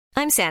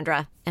I'm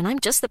Sandra, and I'm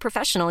just the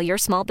professional your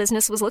small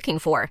business was looking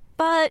for.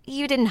 But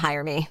you didn't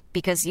hire me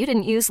because you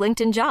didn't use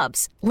LinkedIn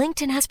Jobs.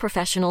 LinkedIn has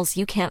professionals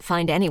you can't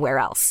find anywhere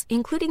else,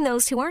 including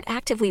those who aren't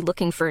actively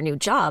looking for a new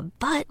job,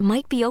 but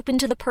might be open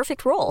to the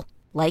perfect role,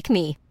 like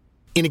me.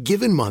 In a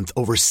given month,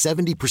 over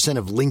 70%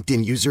 of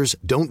LinkedIn users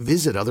don't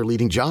visit other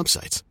leading job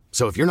sites.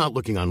 So if you're not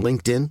looking on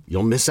LinkedIn,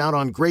 you'll miss out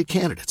on great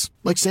candidates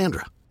like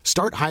Sandra.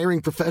 Start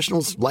hiring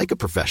professionals like a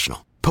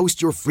professional.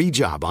 Post your free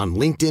job on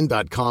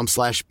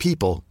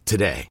linkedin.com/people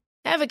today.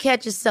 Ever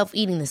catch yourself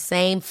eating the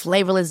same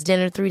flavorless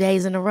dinner 3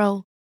 days in a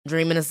row?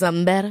 Dreaming of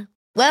something better?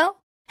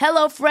 Well,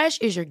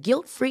 HelloFresh is your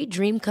guilt-free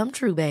dream come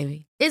true,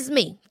 baby. It's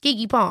me,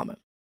 Keke Palmer.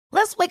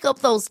 Let's wake up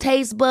those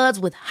taste buds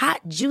with hot,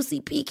 juicy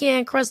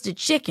pecan-crusted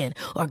chicken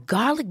or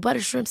garlic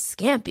butter shrimp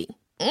scampi.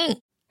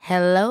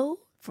 Hello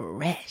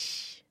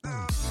Fresh.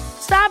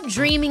 Stop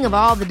dreaming of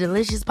all the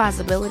delicious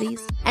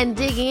possibilities and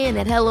dig in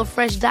at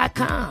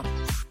HelloFresh.com.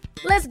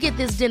 Let's get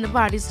this dinner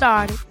party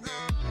started.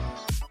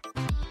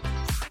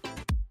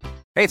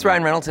 Hey, it's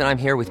Ryan Reynolds, and I'm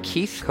here with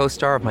Keith,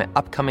 co-star of my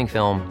upcoming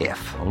film,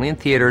 If, only in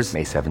theaters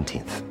May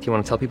 17th. Do you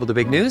want to tell people the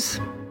big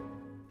news?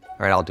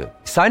 All right, I'll do it.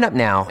 Sign up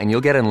now and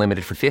you'll get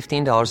unlimited for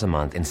 $15 a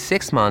month and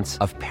 6 months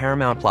of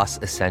Paramount Plus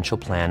Essential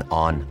Plan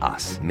on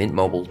us.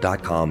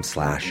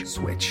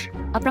 MintMobile.com/switch.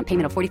 Upfront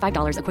payment of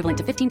 $45 equivalent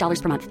to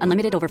 $15 per month.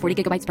 Unlimited over 40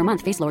 gigabytes per month.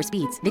 Face lower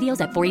speeds.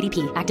 Videos at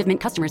 480p. Active Mint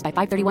customers by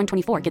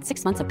 531.24 get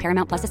 6 months of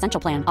Paramount Plus Essential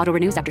Plan. Auto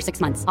renews after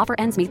 6 months. Offer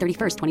ends May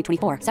 31st,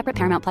 2024. Separate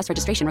Paramount Plus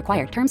registration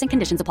required. Terms and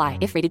conditions apply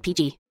if rated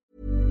PG.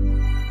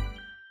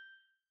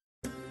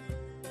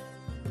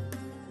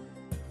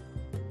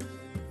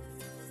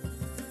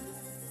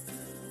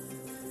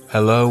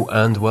 Hello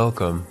and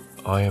welcome.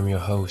 I am your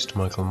host,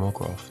 Michael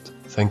Moorcroft.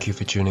 Thank you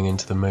for tuning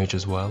into The Mage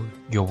as Well,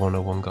 your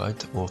 101 guide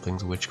to all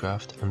things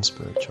witchcraft and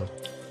spiritual.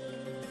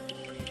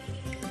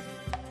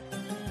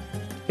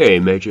 Hey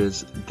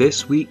Mages,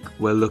 this week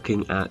we're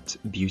looking at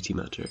beauty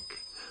magic.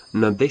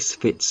 Now this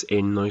fits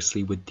in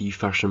nicely with the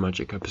fashion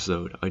magic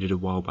episode I did a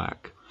while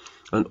back.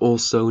 And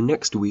also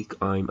next week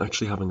I'm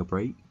actually having a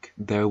break.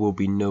 There will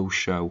be no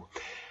show.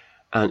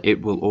 And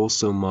it will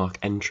also mark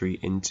entry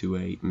into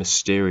a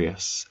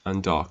mysterious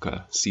and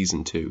darker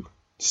Season 2.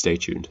 Stay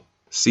tuned.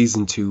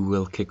 Season 2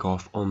 will kick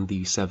off on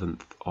the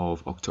 7th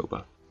of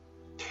October.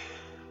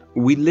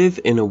 We live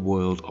in a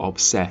world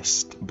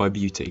obsessed by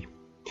beauty.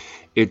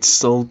 It's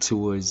sold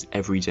to us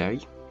every day,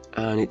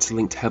 and it's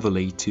linked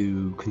heavily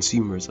to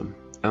consumerism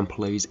and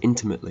plays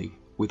intimately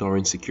with our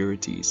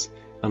insecurities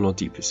and our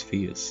deepest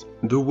fears.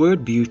 The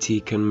word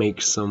beauty can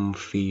make some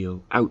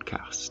feel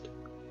outcast,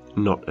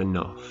 not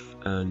enough,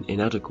 and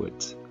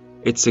inadequate.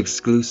 It's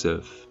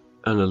exclusive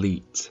and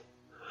elite.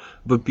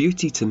 But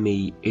beauty to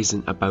me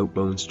isn't about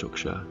bone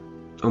structure,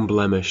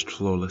 unblemished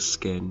flawless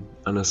skin,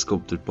 and a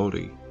sculpted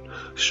body.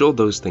 Sure,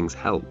 those things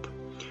help,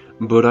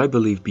 but I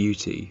believe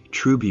beauty,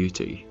 true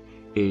beauty,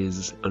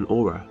 is an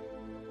aura.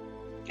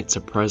 It's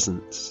a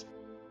presence.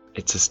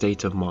 It's a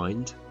state of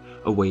mind,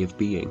 a way of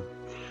being,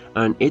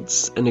 and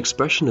it's an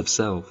expression of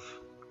self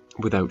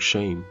without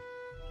shame,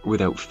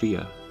 without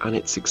fear, and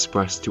it's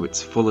expressed to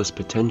its fullest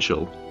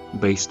potential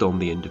based on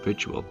the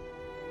individual.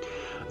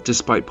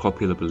 Despite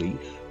popular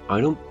belief, I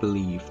don't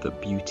believe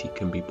that beauty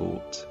can be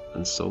bought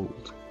and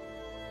sold.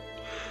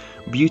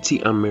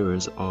 Beauty and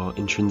mirrors are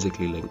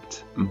intrinsically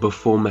linked.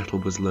 Before metal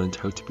was learned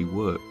how to be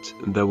worked,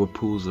 there were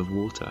pools of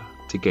water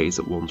to gaze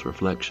at one's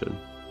reflection.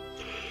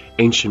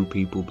 Ancient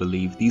people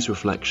believed these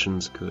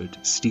reflections could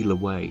steal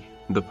away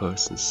the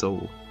person's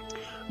soul.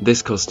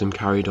 This custom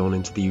carried on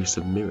into the use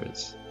of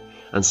mirrors,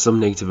 and some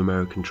Native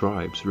American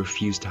tribes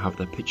refused to have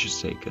their pictures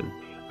taken,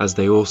 as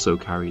they also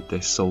carried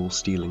this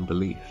soul-stealing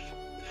belief.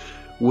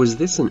 Was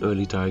this an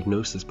early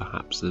diagnosis,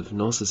 perhaps, of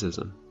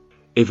narcissism?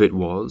 If it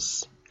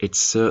was, it's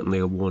certainly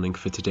a warning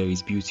for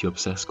today's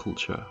beauty-obsessed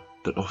culture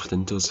that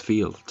often does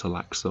feel to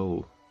lack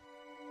soul.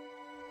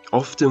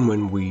 Often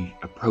when we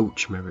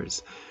approach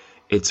mirrors,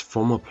 it's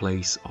from a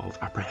place of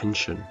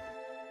apprehension,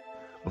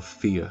 of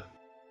fear,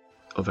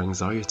 of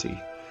anxiety,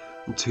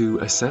 to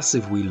assess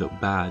if we look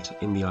bad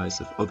in the eyes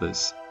of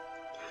others.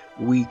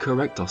 We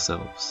correct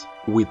ourselves,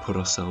 we put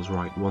ourselves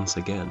right once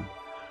again,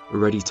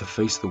 ready to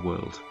face the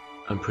world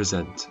and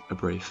present a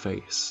brave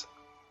face.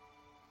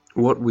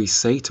 What we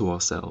say to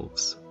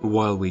ourselves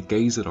while we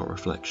gaze at our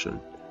reflection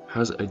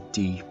has a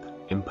deep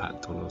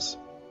impact on us.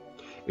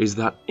 Is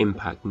that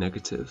impact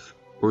negative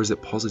or is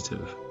it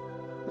positive?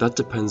 That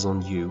depends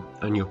on you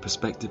and your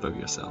perspective of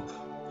yourself.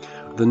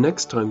 The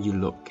next time you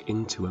look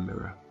into a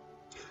mirror,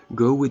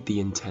 go with the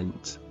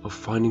intent of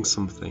finding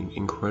something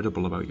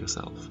incredible about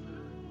yourself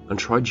and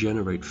try to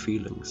generate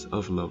feelings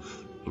of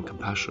love and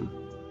compassion.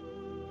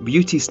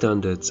 Beauty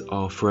standards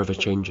are forever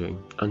changing,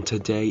 and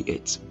today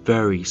it's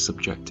very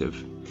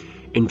subjective.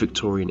 In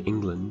Victorian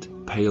England,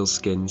 pale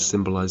skin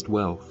symbolised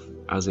wealth,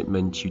 as it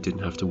meant you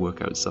didn't have to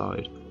work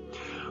outside.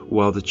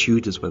 While the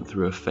Tudors went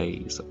through a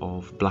phase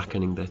of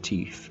blackening their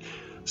teeth,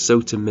 so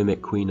to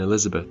mimic Queen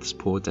Elizabeth's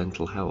poor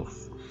dental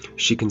health,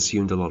 she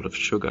consumed a lot of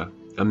sugar,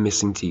 and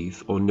missing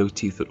teeth or no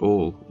teeth at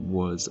all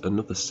was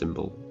another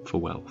symbol for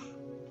wealth.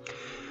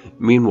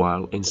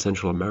 Meanwhile, in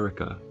Central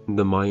America,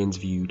 the Mayans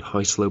viewed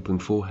high-sloping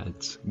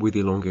foreheads with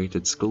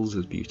elongated skulls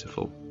as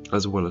beautiful,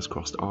 as well as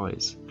crossed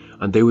eyes,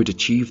 and they would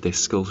achieve this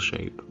skull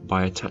shape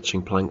by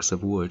attaching planks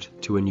of wood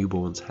to a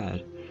newborn's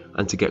head,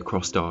 and to get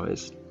crossed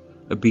eyes,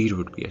 a bead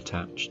would be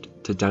attached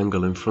to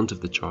dangle in front of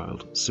the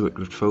child so it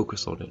would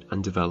focus on it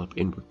and develop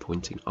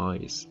inward-pointing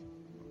eyes.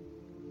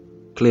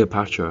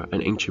 Cleopatra,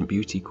 an ancient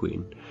beauty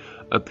queen,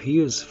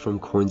 appears from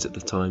coins at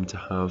the time to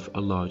have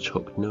a large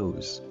hooked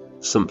nose,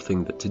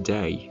 something that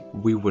today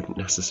we wouldn't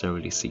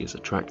necessarily see as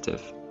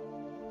attractive.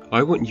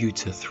 I want you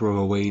to throw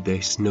away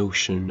this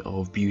notion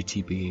of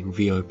beauty being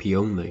VIP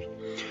only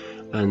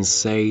and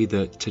say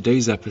that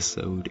today's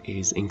episode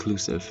is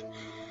inclusive.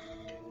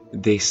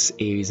 This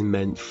is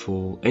meant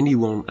for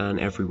anyone and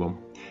everyone,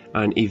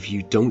 and if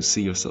you don't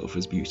see yourself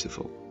as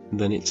beautiful,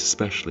 then it's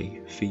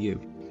especially for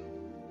you.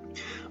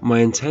 My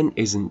intent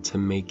isn't to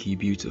make you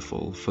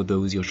beautiful for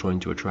those you're trying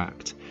to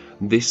attract.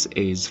 This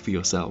is for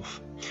yourself.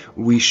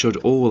 We should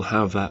all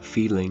have that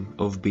feeling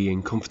of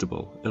being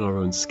comfortable in our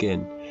own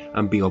skin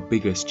and be our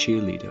biggest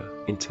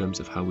cheerleader in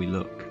terms of how we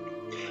look.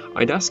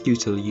 I'd ask you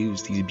to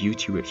use these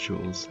beauty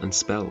rituals and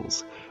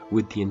spells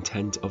with the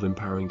intent of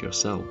empowering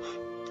yourself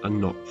and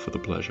not for the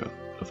pleasure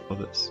of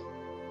others.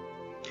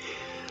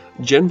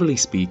 Generally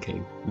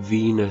speaking,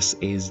 Venus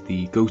is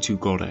the go-to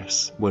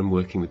goddess when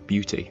working with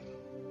beauty.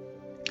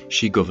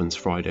 She governs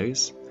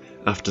Fridays.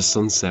 After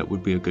sunset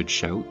would be a good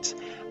shout,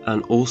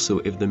 and also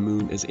if the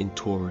moon is in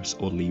Taurus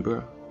or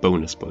Libra,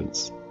 bonus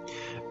points.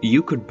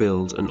 You could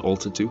build an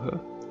altar to her.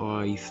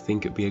 I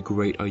think it'd be a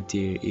great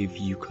idea if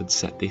you could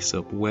set this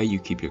up where you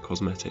keep your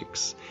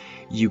cosmetics.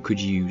 You could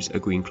use a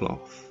green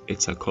cloth,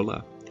 it's her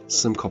colour.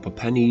 Some copper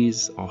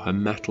pennies are her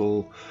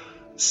metal.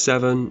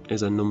 7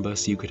 is a number,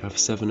 so you could have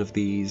 7 of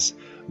these.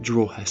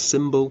 Draw her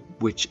symbol,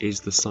 which is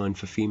the sign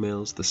for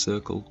females, the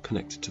circle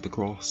connected to the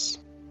cross.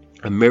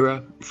 A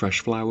mirror,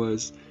 fresh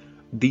flowers.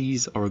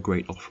 These are a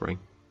great offering.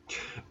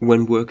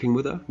 When working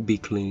with her, be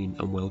clean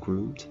and well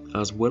groomed,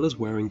 as well as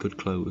wearing good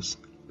clothes.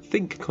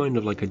 Think kind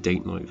of like a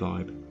date night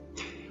vibe.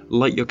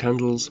 Light your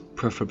candles,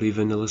 preferably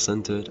vanilla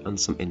scented, and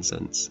some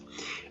incense.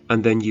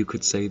 And then you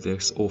could say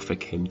this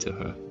Orphic hymn to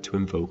her to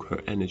invoke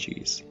her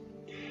energies.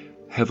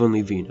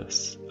 Heavenly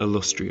Venus,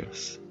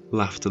 illustrious,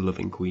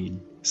 laughter-loving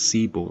queen,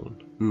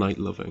 sea-born,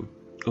 night-loving,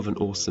 of an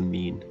awesome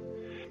mien,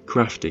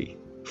 crafty,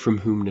 from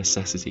whom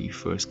necessity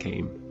first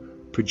came,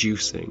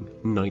 producing,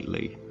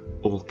 nightly,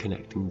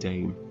 all-connecting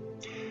dame.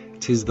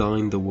 'Tis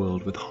thine the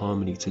world with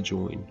harmony to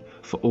join,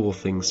 for all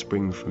things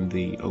spring from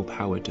thee, O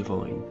power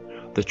divine.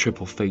 The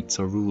triple fates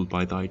are ruled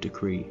by thy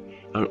decree,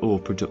 and all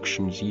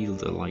productions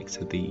yield alike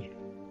to thee.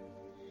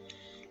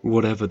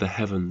 Whatever the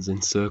heavens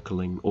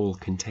encircling all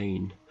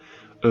contain,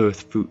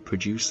 earth fruit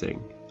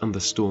producing, and the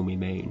stormy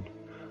main,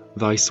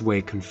 thy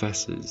sway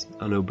confesses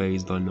and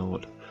obeys thy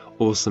nod,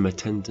 awesome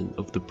attendant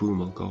of the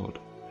brumal god,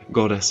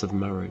 goddess of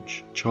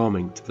marriage,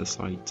 charming to the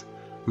sight,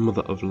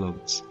 mother of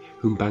loves,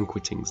 whom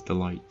banquetings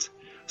delight,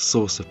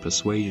 source of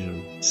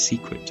persuasion,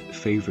 secret,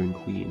 favouring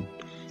queen,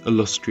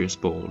 illustrious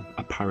born,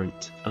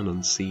 apparent and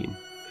unseen,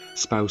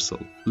 spousal,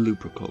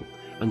 lubrical,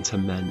 and to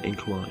men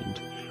inclined,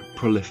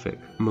 prolific,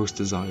 most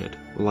desired,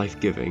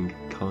 life-giving,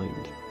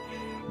 kind.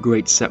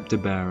 Great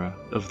sceptre-bearer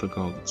of the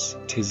gods,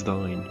 'tis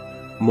thine,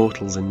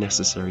 mortals in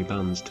necessary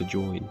bands to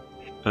join,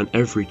 and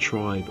every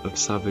tribe of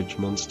savage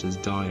monsters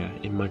dire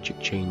in magic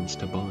chains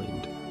to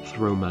bind,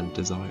 throw man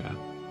desire.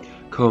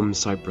 Come,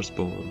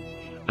 Cyprus-born,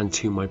 and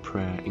to my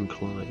prayer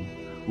incline,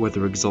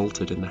 whether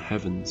exalted in the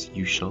heavens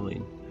you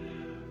shine,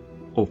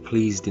 or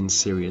pleased in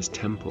Syria's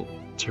temple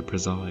to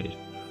preside.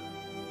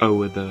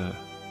 O'er the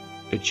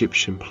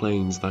Egyptian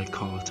plains thy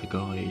car to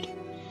guide,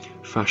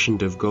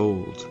 fashioned of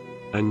gold,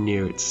 and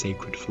near its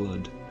sacred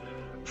flood,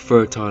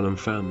 fertile and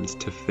famed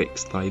to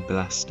fix thy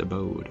blessed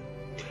abode,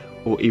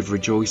 or if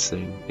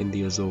rejoicing in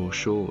the azure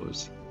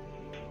shores,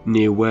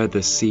 near where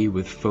the sea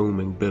with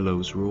foaming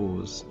billows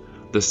roars,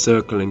 the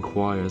circle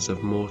inquires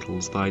of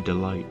mortals thy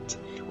delight,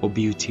 or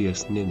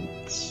beauteous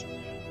nymphs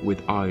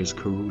with eyes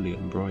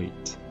cerulean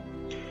bright,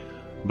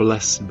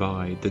 blessed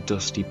by the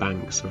dusty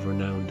banks of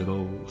renown of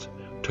old,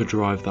 to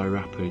drive thy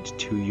rapid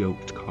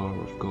two-yoked car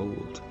of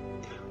gold,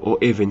 or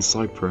if in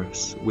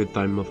Cyprus with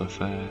thy mother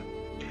fair,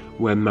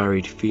 where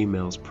married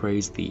females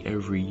praise thee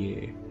every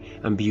year,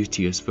 and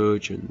beauteous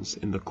virgins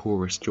in the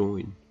chorus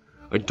join,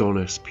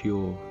 Adonis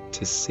pure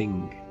to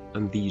sing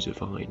and thee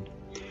divine.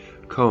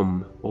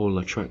 Come, all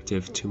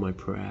attractive to my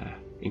prayer,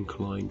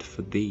 inclined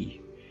for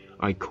thee,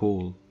 I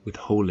call with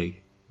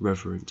holy,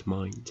 reverent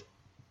mind.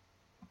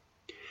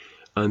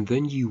 And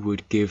then you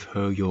would give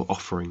her your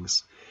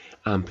offerings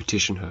and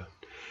petition her.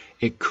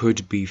 It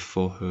could be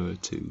for her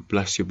to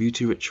bless your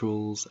beauty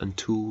rituals and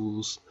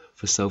tools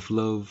for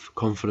self-love,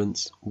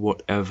 confidence,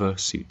 whatever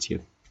suits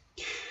you.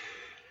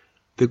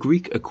 The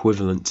Greek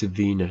equivalent to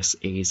Venus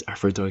is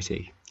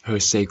Aphrodite. Her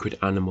sacred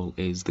animal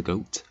is the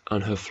goat,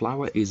 and her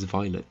flower is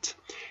violet.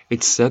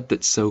 It's said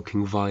that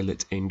soaking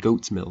violet in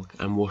goat's milk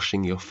and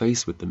washing your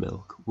face with the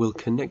milk will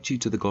connect you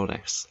to the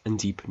goddess and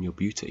deepen your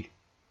beauty.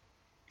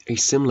 A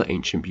similar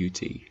ancient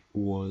beauty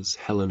was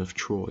Helen of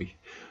Troy.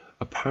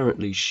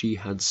 Apparently she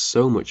had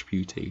so much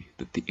beauty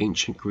that the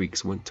ancient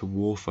Greeks went to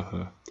war for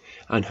her,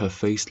 and her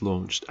face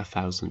launched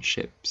 1,000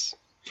 ships.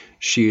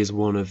 She is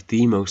one of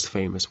the most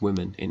famous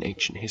women in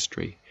ancient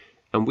history,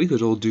 and we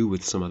could all do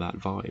with some of that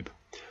vibe.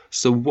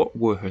 So what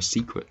were her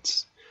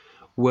secrets?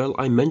 Well,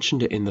 I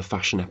mentioned it in the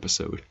fashion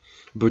episode,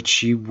 but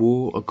she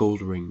wore a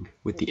gold ring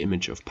with the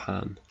image of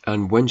Pan,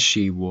 and when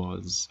she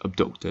was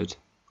abducted,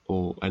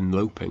 or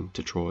eloping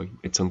to Troy,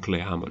 it's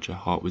unclear how much her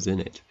heart was in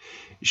it,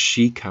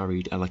 she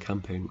carried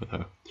elecampane with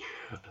her,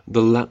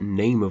 the Latin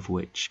name of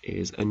which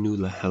is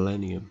Annula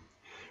Helenium,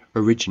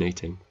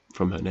 originating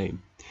from her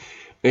name.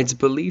 It's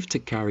believed to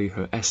carry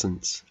her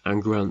essence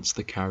and grants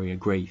the carrier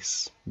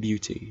grace,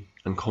 beauty,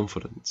 and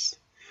confidence.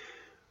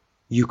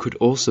 You could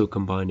also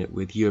combine it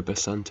with Yerba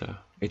Santa.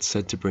 It's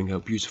said to bring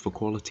out beautiful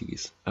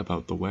qualities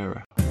about the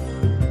wearer.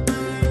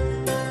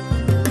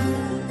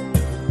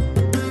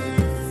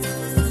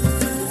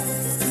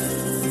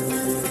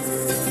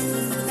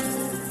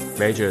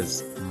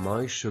 Majors,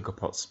 my sugar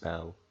pot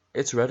spell,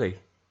 it's ready.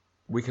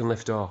 We can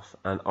lift off,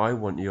 and I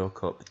want your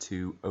cup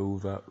to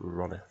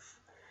overrunneth.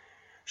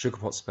 Sugar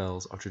pot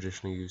spells are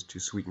traditionally used to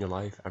sweeten your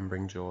life and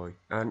bring joy,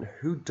 and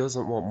who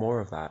doesn't want more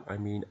of that? I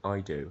mean, I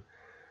do.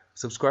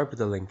 Subscribe with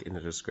the link in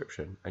the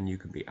description and you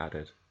can be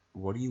added.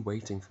 What are you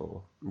waiting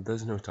for?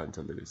 There's no time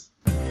to lose.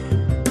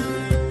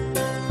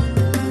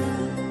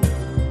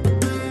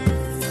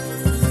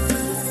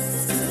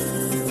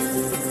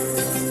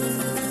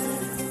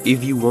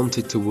 If you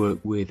wanted to work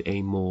with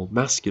a more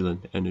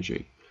masculine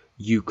energy,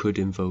 you could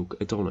invoke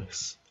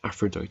Adonis,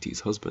 Aphrodite's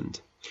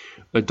husband.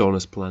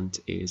 Adonis plant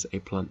is a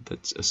plant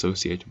that's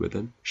associated with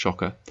him,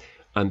 shocker,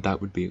 and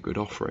that would be a good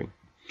offering.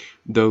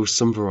 Though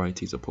some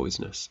varieties are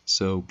poisonous,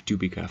 so do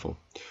be careful.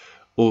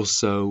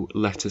 Also,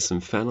 lettuce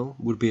and fennel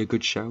would be a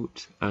good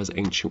shout, as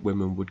ancient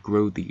women would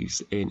grow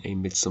these in a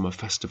midsummer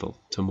festival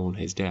to mourn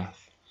his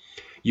death.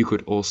 You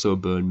could also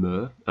burn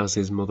myrrh, as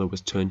his mother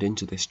was turned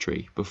into this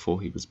tree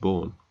before he was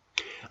born.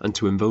 And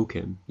to invoke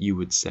him, you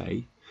would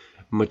say,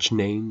 "Much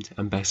named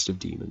and best of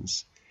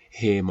demons,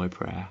 hear my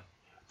prayer,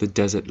 the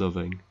desert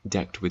loving,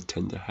 decked with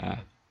tender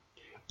hair.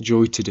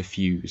 Joy to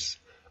diffuse,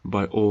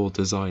 by all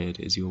desired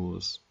is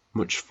yours.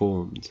 Much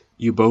formed,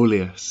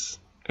 Euboleus,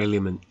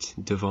 element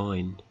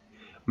divine,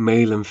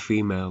 male and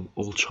female,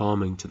 all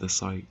charming to the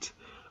sight,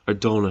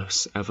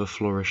 Adonis ever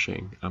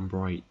flourishing and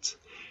bright,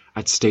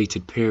 at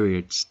stated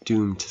periods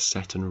doomed to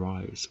set and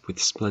rise,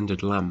 with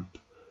splendid lamp,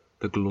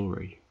 the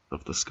glory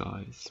of the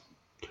skies.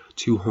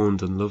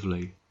 Two-horned and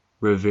lovely,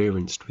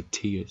 reverenced with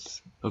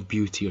tears, of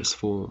beauteous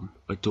form,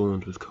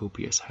 adorned with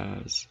copious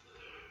hairs,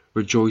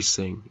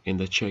 rejoicing in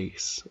the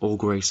chase, all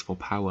graceful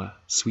power,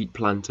 sweet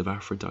plant of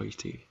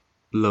Aphrodite,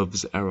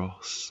 love's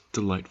Eros,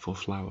 delightful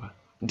flower,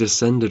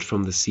 descended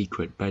from the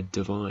secret bed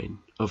divine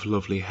of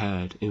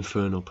lovely-haired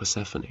infernal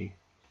Persephone.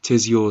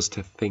 'Tis yours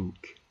to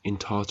think in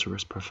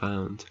Tartarus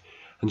profound,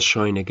 and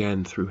shine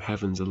again through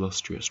heaven's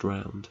illustrious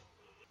round.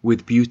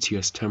 With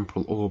beauteous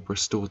temporal orb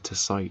restored to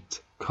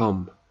sight,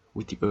 come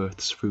with the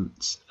earth's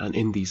fruits, and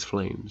in these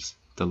flames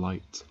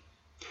delight.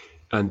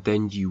 And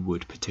then you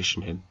would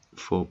petition him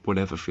for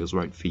whatever feels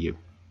right for you.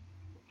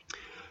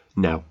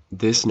 Now,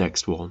 this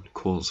next one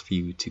calls for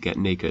you to get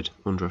naked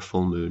under a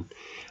full moon,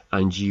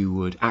 and you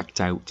would act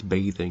out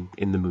bathing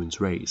in the moon's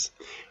rays.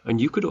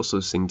 And you could also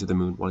sing to the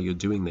moon while you're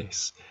doing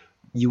this.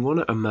 You want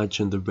to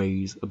imagine the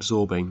rays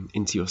absorbing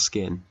into your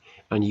skin,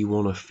 and you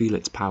want to feel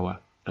its power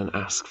and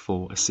ask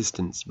for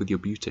assistance with your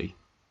beauty.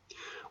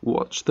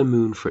 Watch the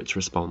moon for its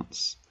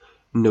response.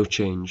 No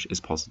change is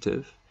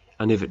positive,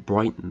 and if it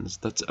brightens,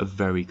 that's a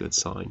very good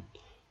sign.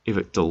 If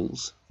it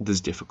dulls,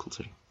 there's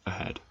difficulty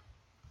ahead.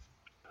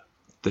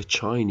 The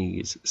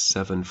Chinese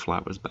 7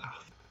 flowers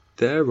bath.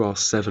 There are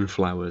 7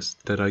 flowers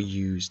that are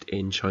used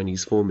in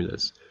Chinese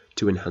formulas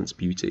to enhance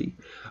beauty,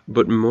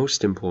 but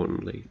most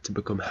importantly, to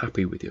become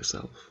happy with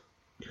yourself.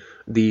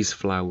 These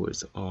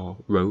flowers are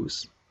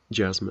rose,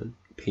 jasmine,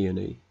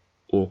 peony,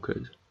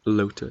 orchid,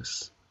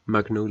 lotus,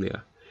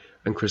 magnolia,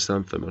 and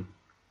chrysanthemum.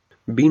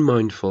 Be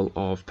mindful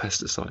of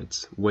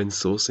pesticides when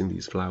sourcing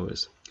these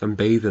flowers, and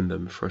bathe in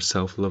them for a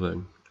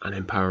self-loving and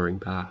empowering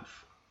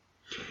bath.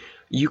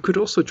 You could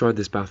also try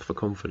this bath for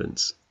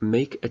confidence.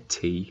 Make a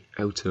tea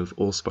out of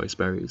allspice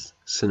berries,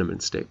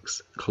 cinnamon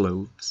sticks,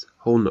 cloves,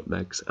 whole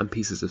nutmegs, and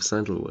pieces of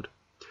sandalwood.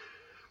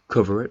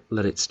 Cover it,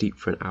 let it steep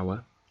for an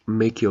hour,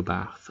 make your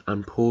bath,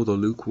 and pour the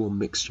lukewarm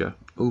mixture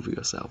over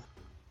yourself.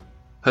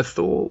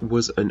 Hathor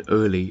was an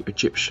early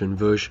Egyptian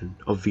version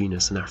of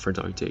Venus and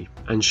Aphrodite,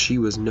 and she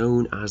was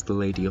known as the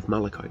Lady of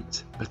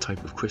Malachite, a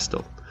type of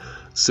crystal.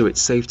 So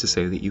it's safe to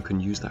say that you can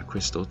use that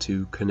crystal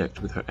to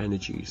connect with her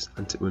energies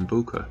and to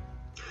invoke her.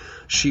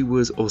 She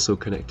was also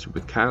connected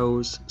with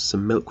cows,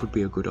 some milk would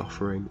be a good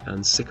offering,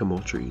 and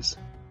sycamore trees.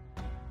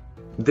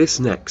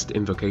 This next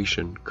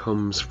invocation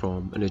comes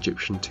from an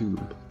Egyptian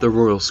tomb, the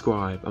royal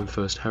scribe and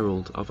first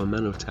herald of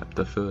Amenhotep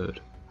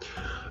III.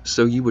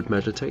 So you would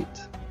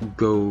meditate,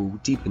 go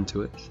deep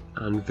into it,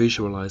 and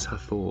visualize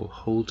Hathor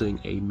holding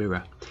a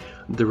mirror,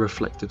 the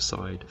reflective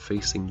side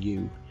facing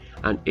you,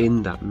 And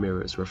in that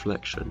mirror's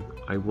reflection,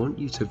 I want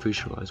you to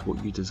visualize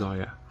what you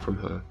desire from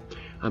her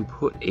and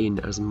put in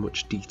as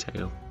much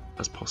detail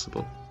as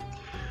possible.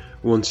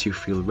 Once you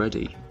feel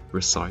ready,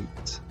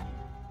 recite,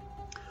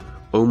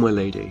 "O my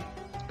lady,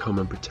 come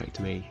and protect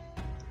me.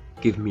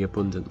 Give me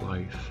abundant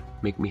life,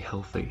 make me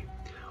healthy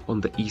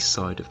on the east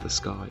side of the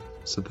sky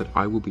so that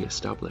I will be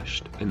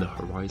established in the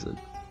horizon.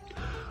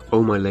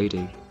 O my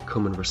lady,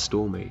 come and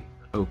restore me.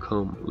 O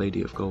come,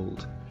 Lady of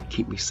Gold,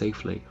 keep me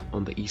safely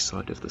on the east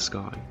side of the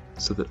sky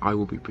so that I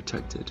will be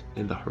protected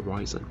in the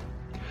horizon.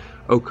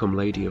 O come,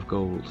 Lady of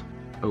Gold,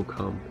 O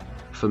come,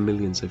 for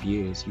millions of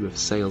years you have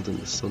sailed in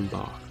the sun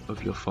bath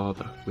of your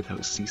father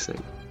without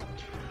ceasing.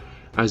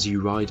 As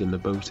you ride in the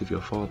boat of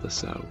your father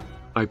so,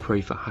 I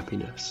pray for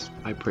happiness,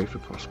 I pray for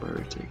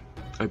prosperity,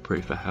 I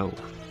pray for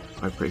health,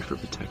 I pray for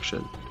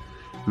protection.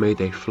 May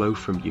they flow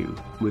from you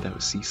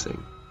without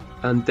ceasing."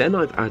 And then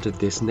I've added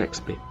this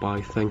next bit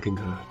by thanking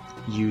her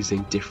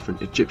using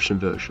different Egyptian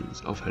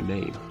versions of her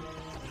name.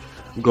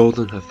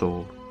 Golden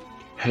Hathor,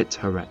 Het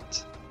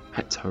Haret,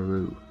 Het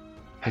Haru,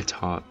 Het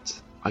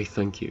Heart, I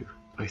thank you,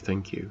 I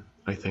thank you,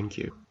 I thank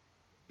you.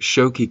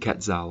 Shoki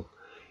Quetzal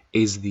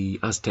is the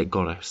Aztec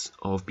goddess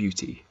of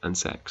beauty and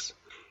sex.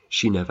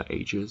 She never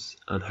ages,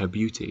 and her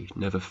beauty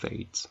never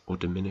fades or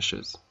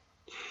diminishes.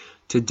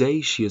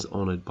 Today she is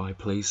honoured by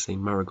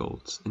placing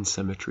marigolds in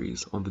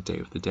cemeteries on the Day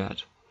of the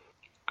Dead,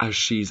 as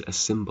she's a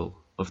symbol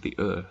of the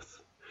earth.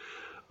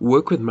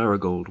 Work with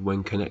marigold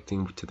when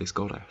connecting to this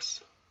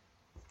goddess.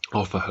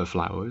 Offer her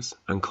flowers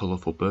and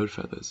colourful bird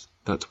feathers,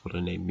 that's what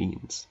her name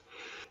means.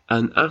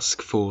 And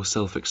ask for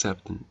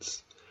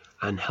self-acceptance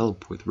and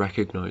help with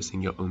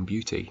recognising your own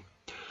beauty.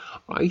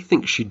 I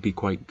think she'd be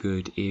quite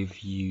good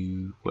if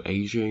you were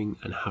aging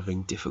and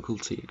having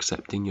difficulty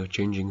accepting your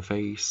changing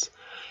face.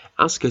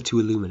 Ask her to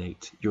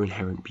illuminate your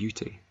inherent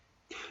beauty.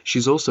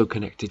 She's also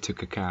connected to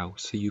cacao,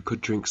 so you could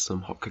drink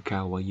some hot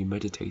cacao while you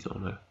meditate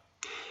on her.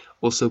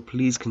 Also,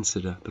 please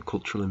consider the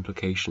cultural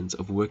implications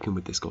of working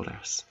with this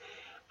goddess,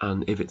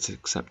 and if it's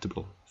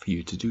acceptable for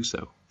you to do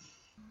so.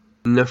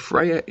 Now,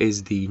 Freya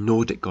is the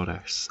Nordic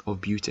goddess of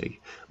beauty,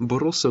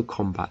 but also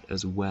combat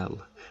as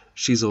well.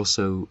 She's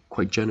also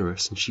quite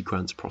generous and she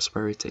grants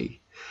prosperity.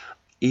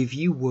 If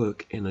you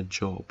work in a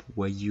job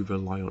where you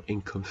rely on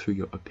income through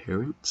your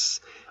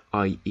appearance,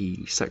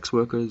 i.e. sex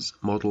workers,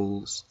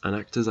 models, and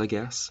actors, I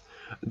guess,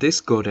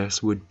 this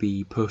goddess would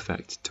be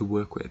perfect to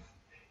work with.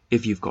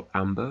 If you've got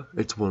amber,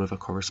 it's one of her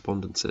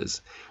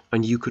correspondences,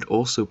 and you could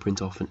also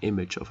print off an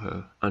image of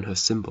her and her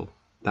symbol.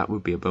 That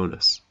would be a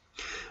bonus.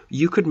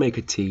 You could make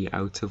a tea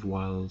out of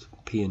wild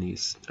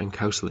peonies and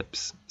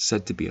cowslips,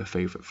 said to be her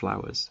favourite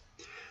flowers.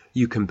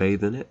 You can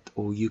bathe in it,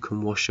 or you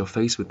can wash your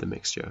face with the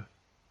mixture.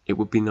 It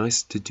would be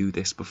nice to do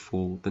this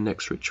before the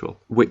next ritual,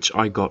 which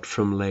I got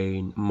from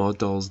Lane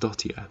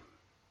Mardalsdottir.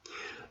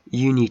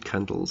 You need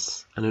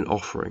candles and an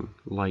offering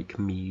like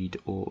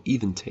mead or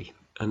even tea.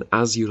 And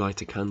as you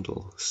light a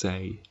candle,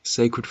 say,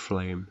 "Sacred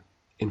flame,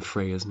 in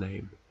Freya's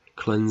name,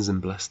 cleanse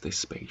and bless this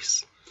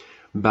space.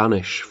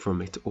 Banish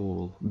from it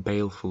all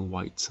baleful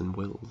wights and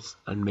wills,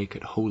 and make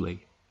it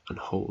holy and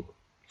whole.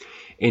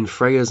 In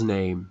Freya's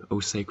name, O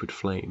sacred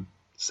flame,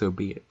 so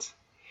be it.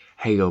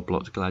 Hail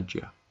Blot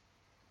Gladia."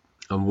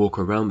 And walk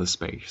around the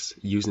space,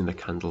 using the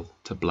candle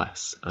to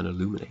bless and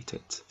illuminate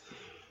it.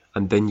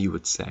 And then you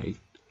would say,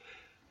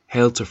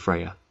 "Hail to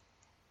Freya,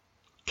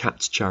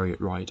 cat's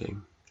chariot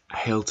riding.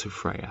 Hail to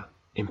Freya,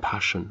 in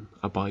passion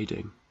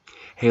abiding.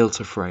 Hail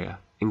to Freya,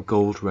 in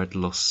gold-red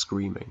lust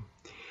screaming.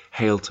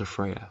 Hail to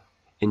Freya,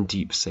 in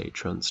deep say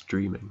trance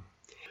dreaming.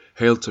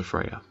 Hail to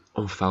Freya,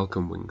 on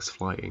falcon wings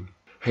flying.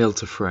 Hail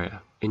to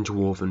Freya, in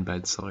dwarven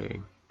bed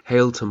sighing.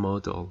 Hail to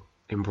Mardal,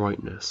 in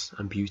brightness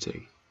and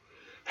beauty.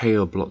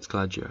 Hail Blot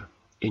Gladia,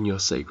 in your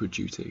sacred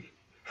duty.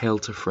 Hail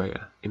to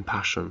Freya, in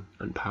passion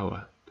and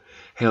power.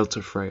 Hail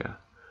to Freya,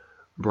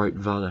 bright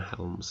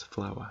Vanahelm's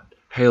flower.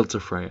 Hail to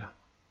Freya,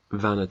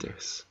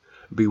 Vanadis,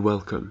 be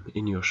welcome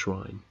in your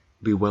shrine.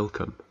 Be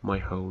welcome, my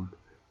home.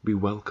 Be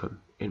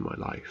welcome in my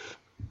life.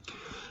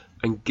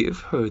 And give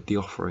her the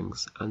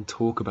offerings and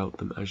talk about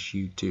them as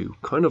you do,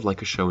 kind of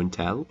like a show and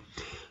tell,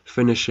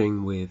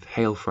 finishing with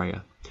Hail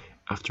Freya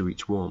after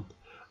each one.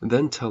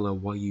 Then tell her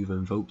why you've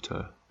invoked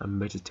her and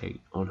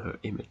meditate on her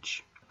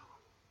image.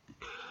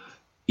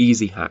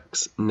 Easy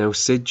hacks. Now,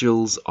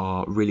 sigils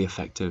are really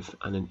effective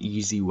and an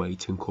easy way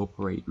to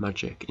incorporate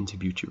magic into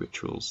beauty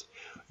rituals.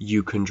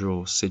 You can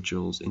draw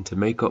sigils into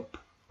makeup,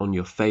 on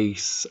your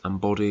face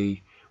and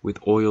body,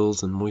 with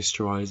oils and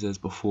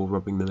moisturizers before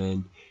rubbing them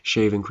in,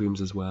 shaving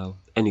creams as well,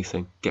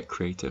 anything, get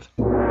creative.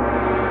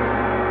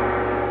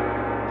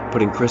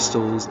 Putting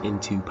crystals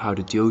into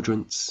powdered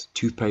deodorants,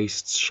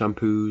 toothpastes,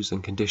 shampoos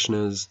and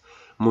conditioners,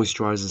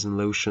 moisturizers and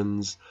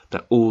lotions,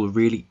 they're all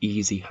really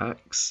easy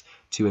hacks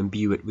to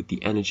imbue it with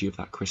the energy of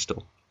that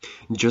crystal.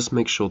 Just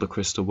make sure the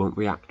crystal won't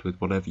react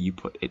with whatever you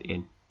put it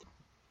in.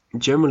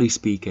 Generally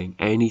speaking,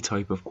 any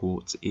type of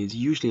quartz is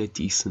usually a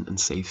decent and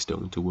safe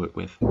stone to work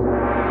with.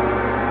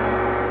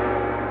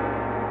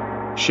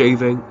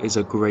 Shaving is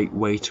a great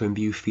way to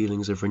imbue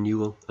feelings of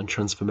renewal and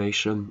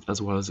transformation,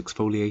 as well as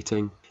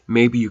exfoliating.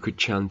 Maybe you could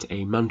chant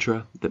a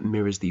mantra that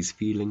mirrors these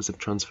feelings of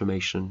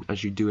transformation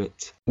as you do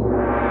it.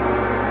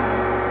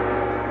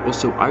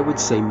 Also, I would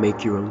say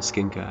make your own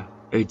skincare.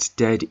 It's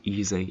dead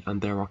easy and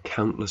there are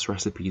countless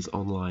recipes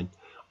online.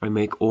 I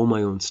make all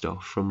my own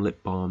stuff, from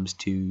lip balms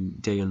to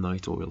day and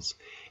night oils.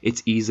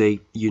 It's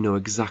easy, you know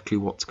exactly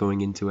what's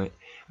going into it,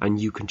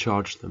 and you can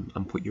charge them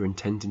and put your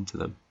intent into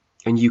them.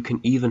 And you can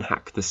even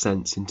hack the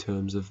scents in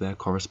terms of their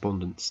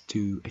correspondence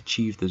to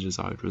achieve the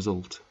desired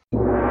result.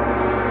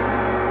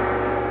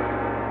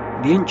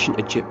 The ancient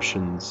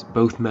Egyptians,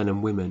 both men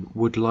and women,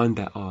 would line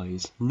their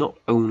eyes not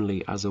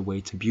only as a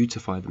way to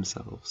beautify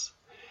themselves,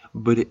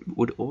 but it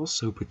would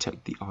also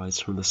protect the eyes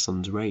from the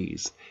sun's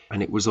rays,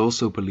 and it was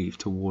also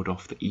believed to ward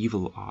off the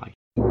evil eye.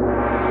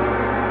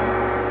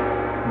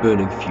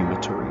 Burning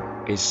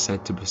fumitory is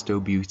said to bestow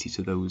beauty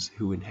to those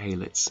who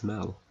inhale its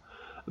smell.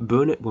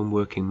 Burn it when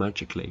working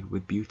magically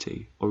with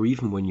beauty, or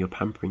even when you're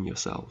pampering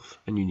yourself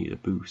and you need a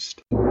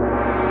boost.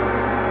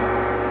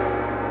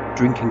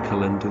 Drinking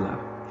calendula,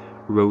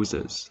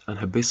 roses, and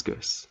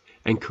hibiscus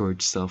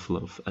encourage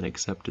self-love and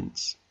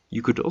acceptance.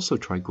 You could also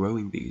try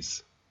growing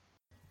these.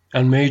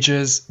 And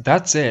mages,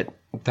 that's it.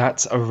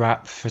 That's a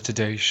wrap for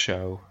today's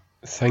show.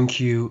 Thank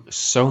you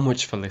so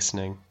much for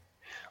listening.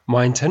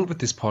 My intent with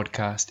this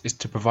podcast is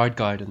to provide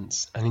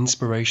guidance and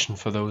inspiration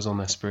for those on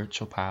their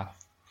spiritual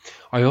path.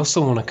 I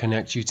also want to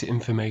connect you to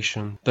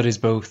information that is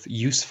both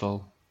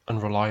useful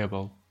and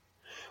reliable.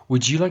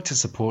 Would you like to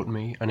support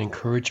me and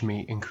encourage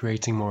me in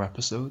creating more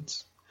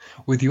episodes?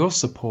 With your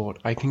support,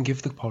 I can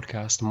give the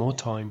podcast more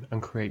time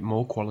and create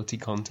more quality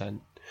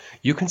content.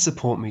 You can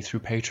support me through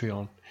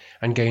Patreon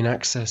and gain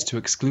access to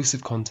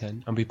exclusive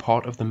content and be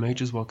part of the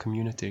Mages Well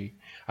community,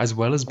 as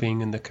well as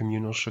being in the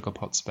communal Sugar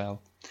Pot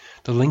spell.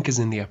 The link is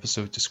in the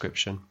episode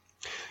description.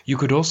 You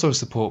could also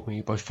support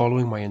me by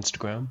following my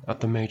Instagram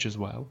at The Mages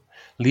Well,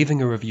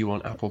 leaving a review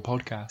on Apple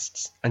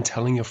Podcasts, and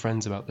telling your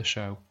friends about the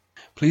show.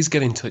 Please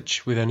get in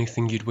touch with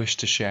anything you'd wish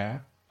to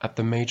share at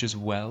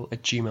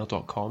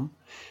themageswell@gmail.com,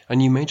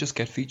 and you may just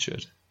get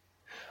featured.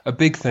 A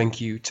big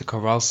thank you to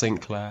Coral St.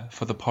 Clair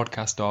for the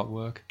podcast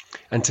artwork,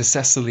 and to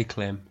Cecily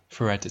Klim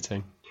for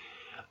editing.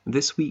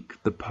 This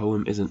week, the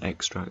poem is an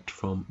extract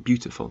from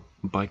Beautiful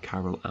by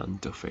Carol Ann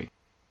Duffy.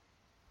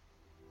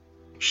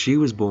 She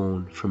was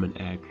born from an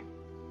egg,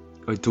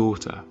 a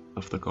daughter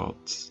of the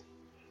gods,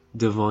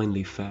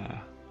 divinely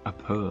fair, a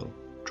pearl,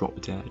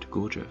 drop-dead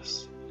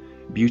gorgeous,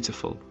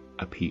 beautiful,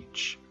 a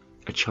peach,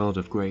 a child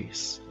of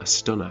grace, a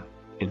stunner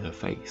in her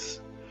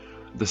face,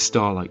 the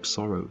star-like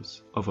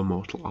sorrows of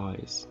immortal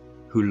eyes,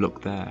 who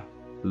looked there,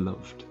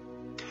 loved.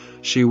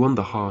 She won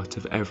the heart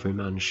of every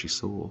man she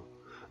saw.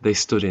 They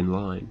stood in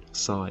line,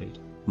 sighed,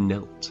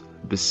 knelt,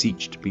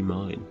 beseeched be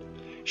mine.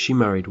 She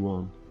married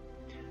one,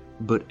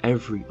 but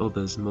every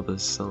other's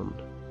mother's son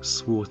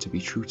swore to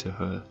be true to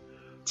her,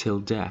 till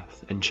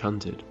death,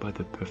 enchanted by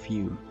the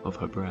perfume of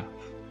her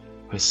breath,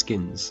 her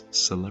skin's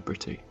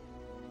celebrity.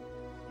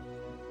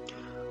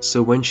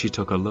 So when she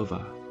took a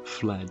lover,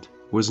 fled,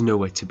 was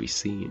nowhere to be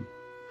seen.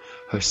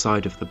 Her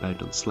side of the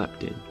bed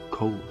unslept in,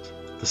 cold,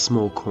 the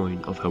small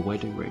coin of her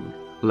wedding ring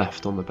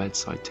left on the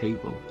bedside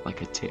table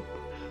like a tip,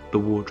 the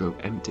wardrobe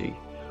empty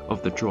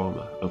of the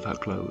drama of her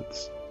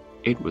clothes.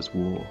 It was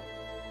war.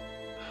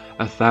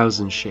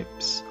 1,000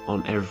 ships,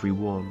 on every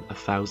one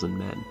 1,000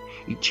 men,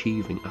 each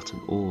heaving at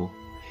an oar,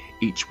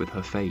 each with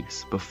her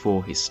face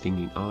before his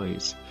stinging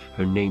eyes,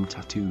 her name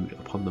tattooed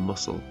upon the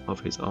muscle of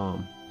his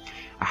arm,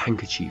 a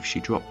handkerchief she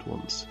dropped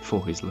once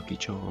for his lucky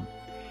charm,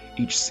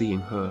 each seeing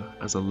her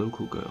as a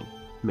local girl,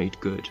 made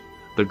good,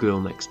 the girl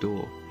next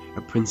door,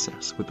 a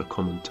princess with a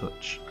common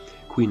touch,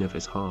 queen of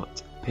his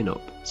heart,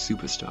 pin-up,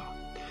 superstar,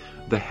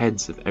 the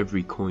heads of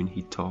every coin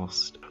he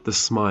tossed, the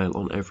smile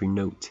on every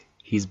note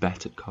he's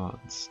bet at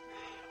cards,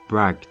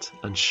 bragged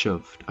and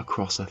shoved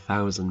across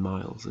 1,000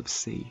 miles of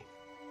sea.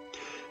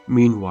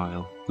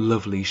 Meanwhile,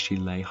 lovely she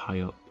lay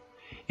high up,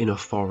 in a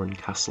foreign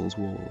castle's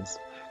walls,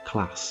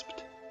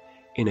 clasped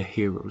in a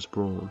hero's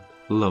brawn,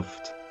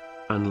 loved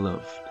and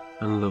loved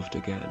and loved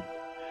again,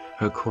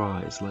 her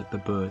cries like the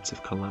birds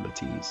of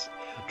calamities,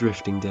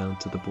 drifting down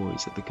to the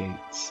boys at the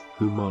gates,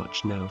 who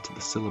march now to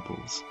the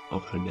syllables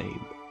of her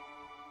name.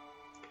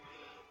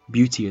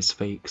 Beauty is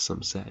fake,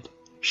 some said.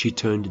 She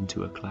turned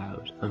into a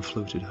cloud and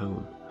floated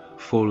home,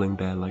 falling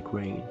there like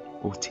rain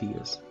or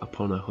tears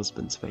upon her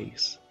husband's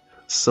face.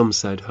 Some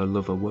said her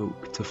lover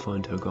woke to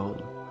find her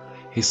gone,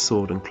 his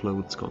sword and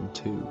clothes gone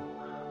too,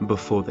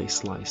 before they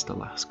sliced a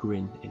last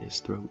grin in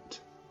his throat.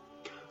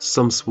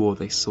 Some swore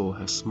they saw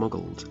her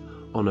smuggled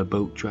on a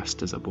boat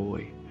dressed as a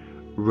boy,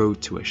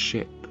 rowed to a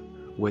ship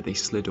where they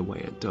slid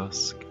away at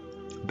dusk,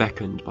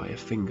 beckoned by a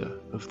finger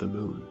of the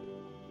moon.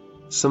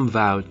 Some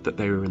vowed that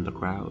they were in the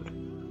crowd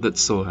that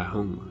saw her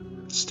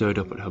hung, stirred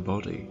up at her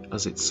body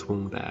as it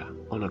swung there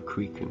on a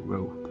creaking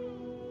rope,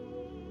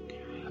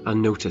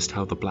 and noticed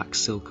how the black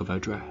silk of her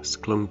dress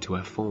clung to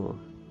her form,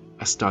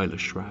 a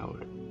stylish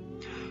shroud.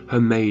 Her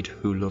maid,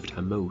 who loved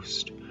her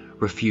most,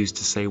 refused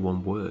to say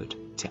one word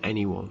to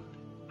anyone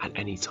at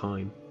any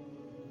time,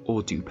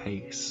 or do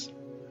pace,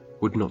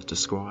 would not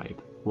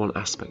describe one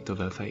aspect of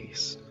her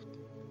face,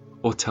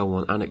 or tell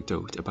one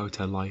anecdote about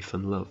her life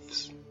and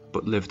loves,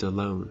 but lived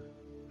alone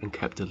and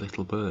kept a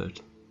little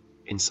bird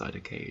inside a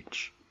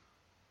cage.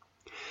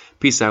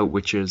 Peace out,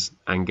 witches,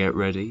 and get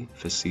ready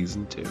for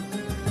season 2.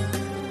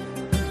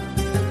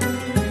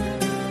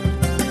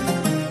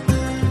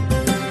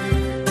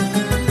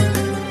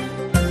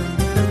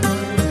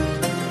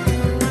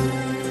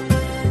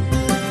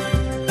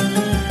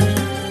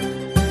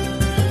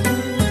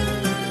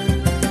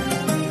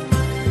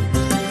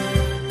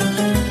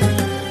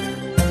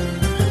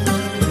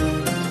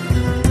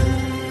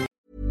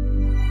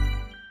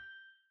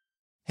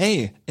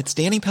 Hey, it's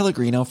Danny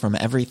Pellegrino from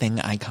Everything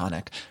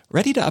Iconic.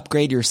 Ready to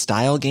upgrade your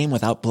style game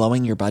without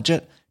blowing your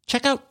budget?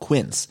 Check out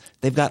Quince.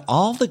 They've got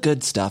all the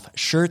good stuff,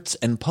 shirts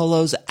and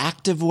polos,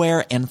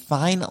 activewear, and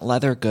fine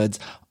leather goods,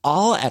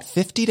 all at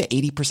 50 to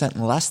 80%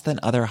 less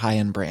than other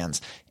high-end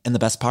brands. And the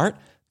best part?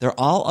 They're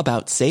all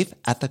about safe,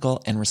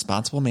 ethical, and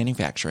responsible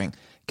manufacturing.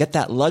 Get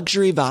that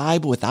luxury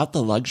vibe without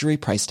the luxury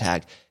price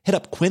tag. Hit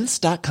up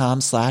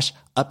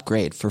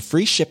quince.com/upgrade for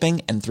free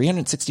shipping and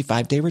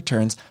 365-day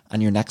returns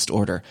on your next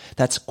order.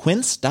 That's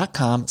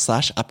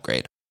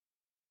quince.com/upgrade.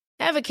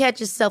 Ever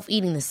catch yourself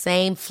eating the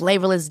same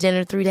flavorless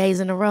dinner 3 days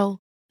in a row?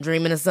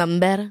 Dreaming of something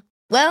better?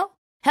 Well,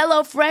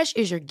 HelloFresh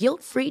is your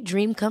guilt-free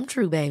dream come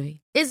true,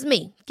 baby. It's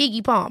me,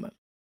 Keke Palmer.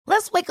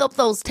 Let's wake up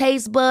those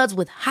taste buds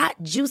with hot,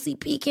 juicy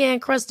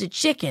pecan-crusted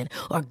chicken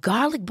or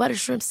garlic butter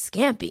shrimp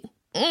scampi.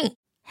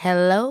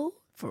 Hello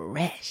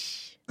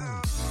Fresh.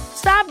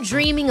 Stop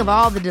dreaming of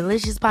all the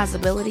delicious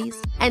possibilities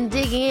and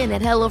dig in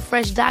at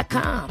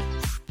HelloFresh.com.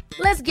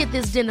 Let's get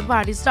this dinner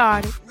party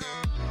started.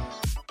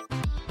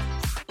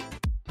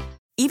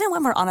 Even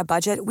when we're on a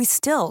budget, we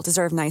still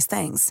deserve nice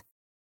things.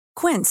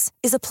 Quince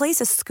is a place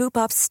to scoop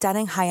up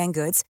stunning high-end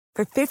goods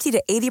for 50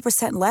 to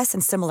 80% less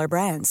than similar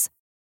brands.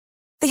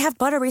 They have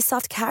buttery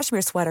soft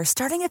cashmere sweaters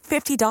starting at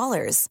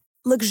 $50,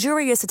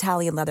 luxurious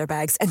Italian leather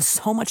bags, and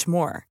so much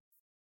more.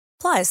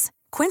 Plus,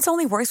 Quince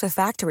only works with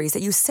factories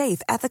that use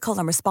safe, ethical,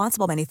 and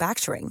responsible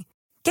manufacturing.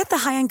 Get the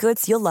high-end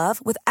goods you'll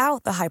love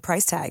without the high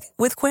price tag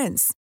with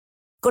Quince.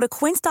 Go to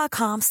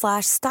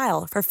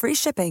quince.com/style for free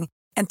shipping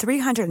and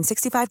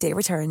 365-day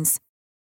returns.